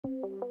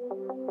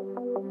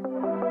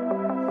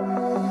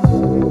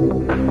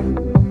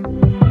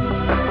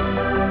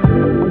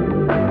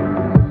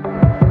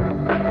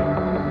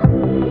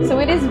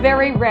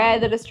very rare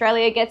that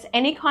Australia gets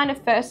any kind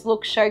of first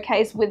look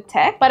showcase with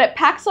tech, but at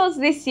PAX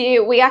this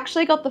year, we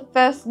actually got the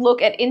first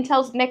look at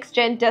Intel's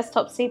next-gen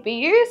desktop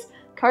CPUs,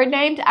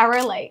 codenamed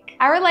Arrow Lake.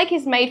 Arrow Lake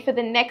is made for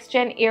the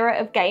next-gen era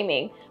of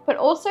gaming, but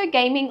also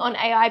gaming on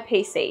AI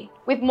PC.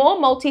 With more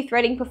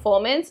multi-threading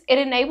performance, it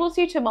enables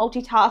you to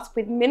multitask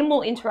with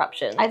minimal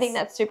interruptions. I think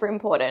that's super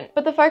important.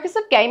 But the focus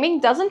of gaming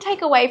doesn't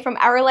take away from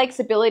Arrow Lake's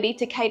ability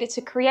to cater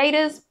to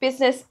creators,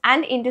 business,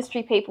 and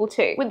industry people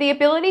too. With the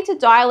ability to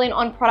dial in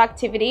on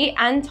productivity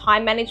and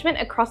time management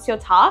across your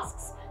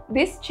tasks,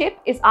 this chip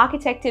is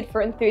architected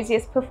for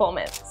enthusiast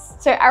performance.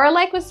 So Arrow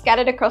Lake was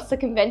scattered across the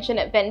convention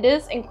at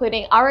vendors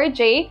including ROG,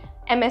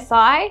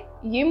 MSI,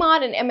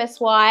 UMART and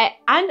MSY,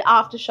 and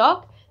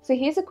AFTERSHOCK. So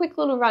here's a quick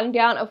little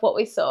rundown of what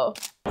we saw.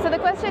 So the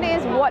question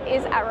is, what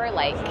is Arrow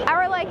Lake?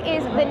 Arrow Lake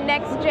is the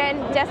next-gen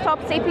desktop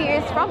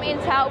CPUs from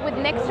Intel with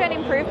next-gen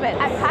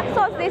improvements. At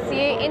PAX this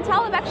year,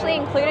 Intel have actually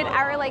included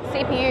Arrow Lake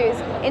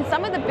CPUs in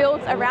some of the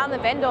builds around the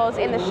vendors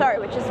in the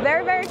show, which is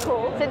very, very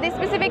cool. So this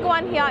specific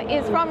one here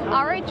is from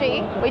ROG.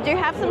 We do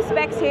have some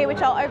specs here,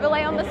 which I'll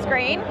overlay on the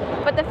screen,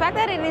 but the fact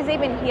that it is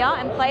even here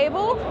and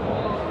playable,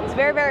 it's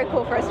very, very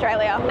cool for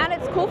Australia. And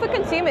it's cool for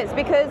consumers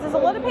because there's a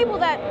lot of people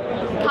that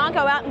can't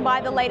go out and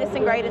buy the latest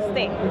and greatest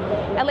thing.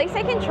 At least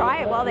they can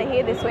try it while they're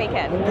here this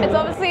weekend. It's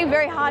obviously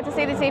very hard to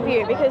see the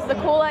CPU because the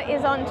cooler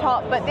is on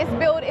top, but this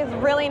build is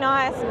really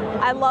nice.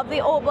 I love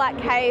the all black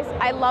case.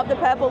 I love the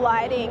purple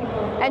lighting.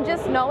 And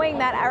just knowing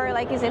that Arrow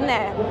Lake is in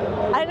there,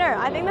 I don't know,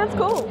 I think that's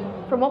cool.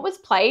 From what was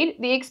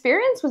played, the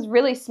experience was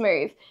really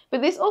smooth,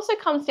 but this also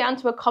comes down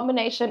to a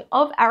combination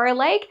of Arrow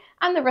Lake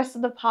and the rest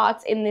of the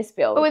parts in this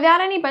build. But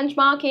without any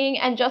benchmarking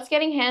and just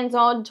getting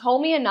hands-on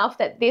told me enough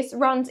that this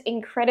runs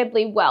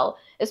incredibly well,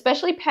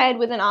 especially paired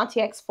with an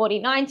RTX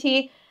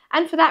 4090,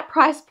 and for that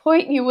price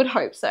point, you would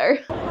hope so.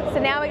 So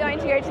now we're going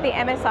to go to the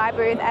MSI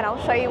booth and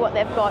I'll show you what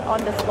they've got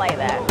on display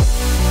there.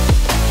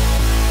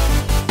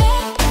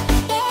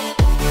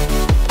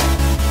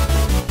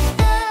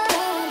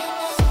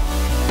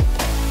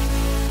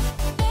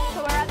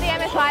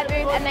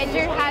 Booth, and they do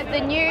have the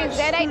new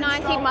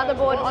Z890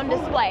 motherboard on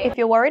display. If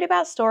you're worried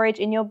about storage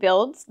in your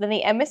builds, then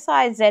the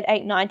MSI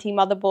Z890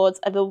 motherboards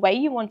are the way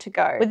you want to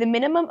go. With a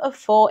minimum of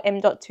 4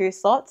 M.2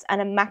 slots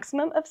and a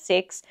maximum of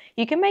 6,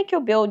 you can make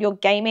your build your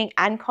gaming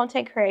and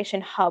content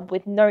creation hub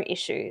with no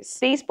issues.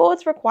 These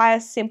boards require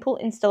simple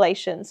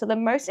installation, so the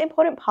most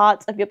important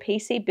parts of your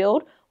PC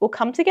build will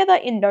come together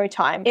in no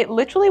time. It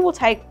literally will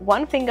take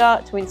one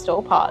finger to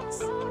install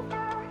parts.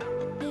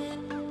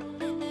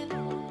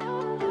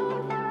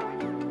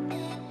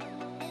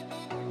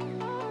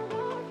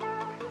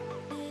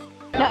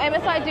 Now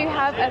MSI do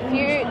have a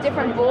few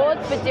different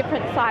boards for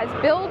different size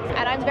builds,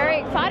 and I'm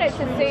very excited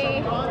to see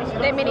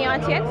their mini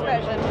RTX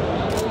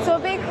version. So a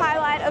big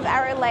highlight of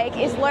Arrow Lake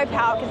is low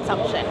power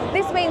consumption.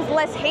 This means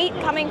less heat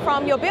coming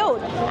from your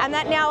build, and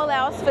that now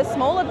allows for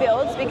smaller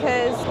builds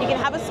because you can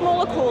have a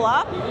smaller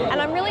cooler, and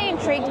I'm really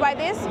intrigued by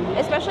this,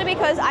 especially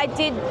because I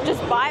did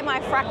just buy my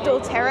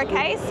Fractal Terra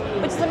case,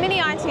 which is a mini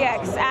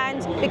RTX,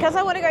 and because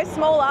I want to go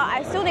smaller,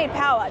 I still need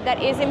power.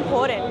 That is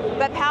important,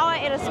 but power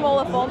in a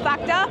smaller form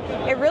factor,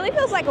 it really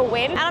feels like a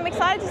win, and I'm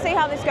excited to see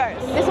how this goes.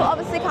 This will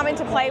obviously come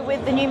into play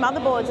with the new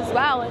motherboards as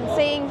well, and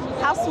seeing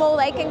how small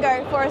they can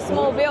go for a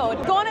small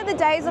build. Gone are the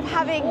days of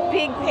having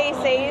big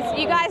PCs.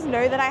 You guys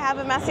know that I have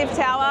a massive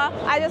tower.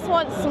 I just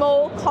want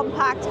small,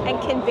 compact,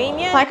 and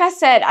convenient. Like I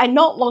said, I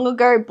not long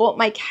ago bought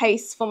my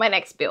case for my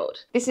next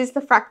build. This is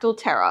the Fractal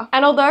Terra,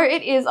 and although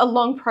it is a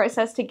long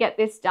process to get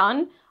this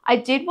done, I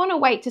did want to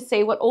wait to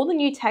see what all the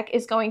new tech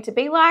is going to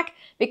be like,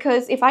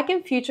 because if I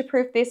can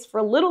future-proof this for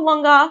a little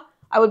longer,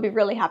 I would be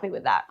really happy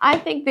with that. I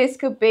think this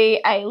could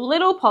be a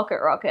little pocket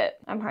rocket.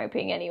 I'm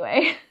hoping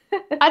anyway.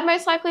 I'd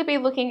most likely be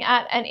looking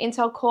at an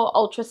Intel Core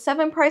Ultra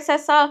 7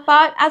 processor,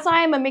 but as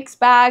I am a mixed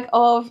bag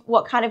of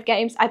what kind of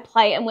games I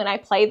play and when I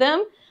play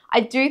them,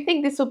 I do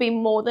think this will be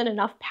more than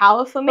enough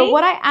power for me. But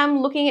what I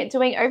am looking at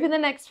doing over the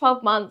next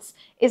 12 months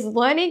is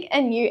learning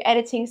a new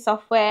editing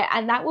software,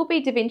 and that will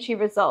be DaVinci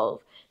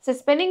Resolve. So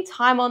spending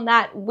time on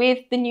that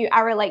with the new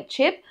Arrow Lake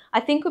chip, I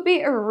think would be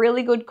a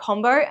really good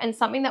combo and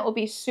something that will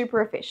be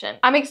super efficient.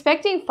 I'm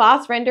expecting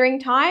fast rendering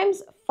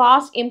times,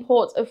 fast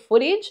imports of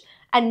footage,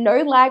 and no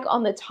lag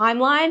on the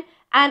timeline,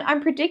 and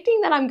I'm predicting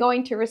that I'm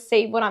going to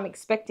receive what I'm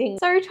expecting,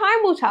 so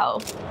time will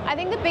tell. I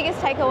think the biggest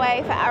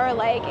takeaway for Arrow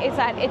Lake is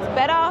that it's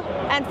better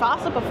and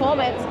faster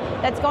performance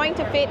that's going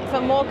to fit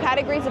for more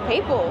categories of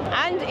people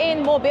and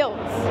in more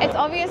builds. It's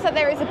obvious that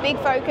there is a big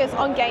focus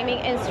on gaming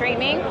and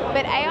streaming,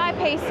 but AI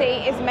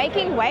PC is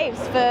making waves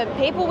for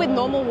people with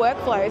normal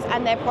workflows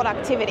and their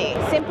productivity.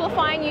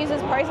 Simplifying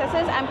users'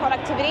 processes and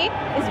productivity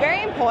is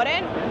very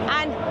important,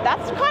 and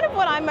that's kind of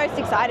what I'm most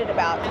excited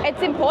about.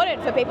 It's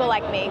important for people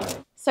like me.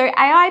 So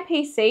AI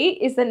PC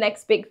is the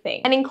next big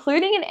thing, and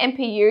including an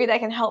NPU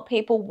that can help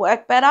people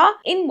work better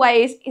in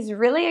ways is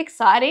really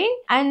exciting,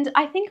 and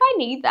I think I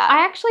need that.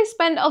 I actually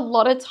spend a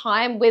lot of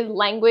time with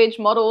language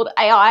modeled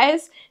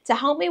AIs to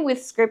help me with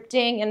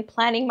scripting and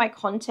planning my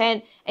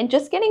content and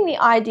just getting the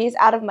ideas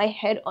out of my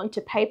head onto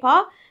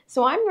paper.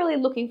 So I'm really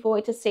looking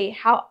forward to see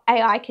how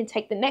AI can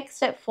take the next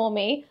step for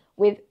me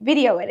with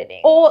video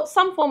editing or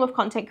some form of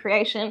content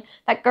creation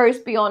that goes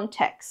beyond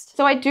text.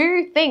 So I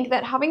do think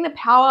that having the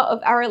power of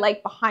Arrow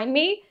Lake behind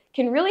me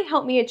can really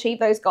help me achieve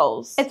those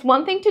goals. It's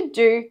one thing to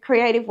do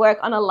creative work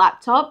on a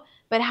laptop,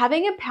 but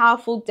having a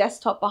powerful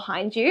desktop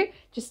behind you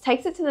just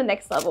takes it to the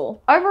next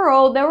level.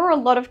 Overall, there were a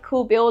lot of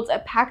cool builds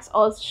at PAX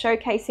Oz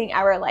showcasing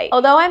Arrow Lake.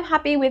 Although I'm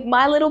happy with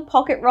my little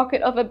pocket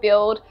rocket of a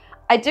build,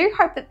 I do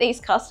hope that these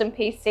custom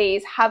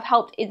PCs have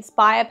helped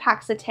inspire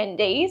PAX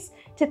attendees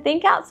to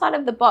think outside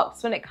of the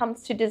box when it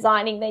comes to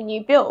designing their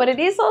new build. But it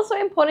is also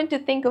important to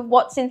think of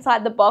what's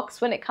inside the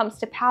box when it comes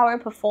to power and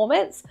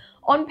performance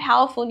on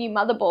powerful new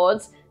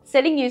motherboards,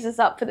 setting users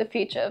up for the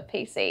future of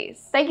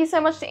PCs. Thank you so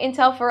much to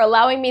Intel for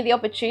allowing me the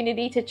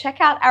opportunity to check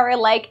out Arrow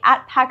Lake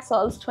at PAX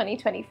Oz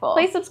 2024.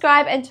 Please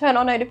subscribe and turn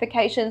on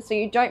notifications so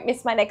you don't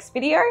miss my next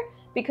video,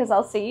 because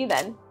I'll see you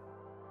then.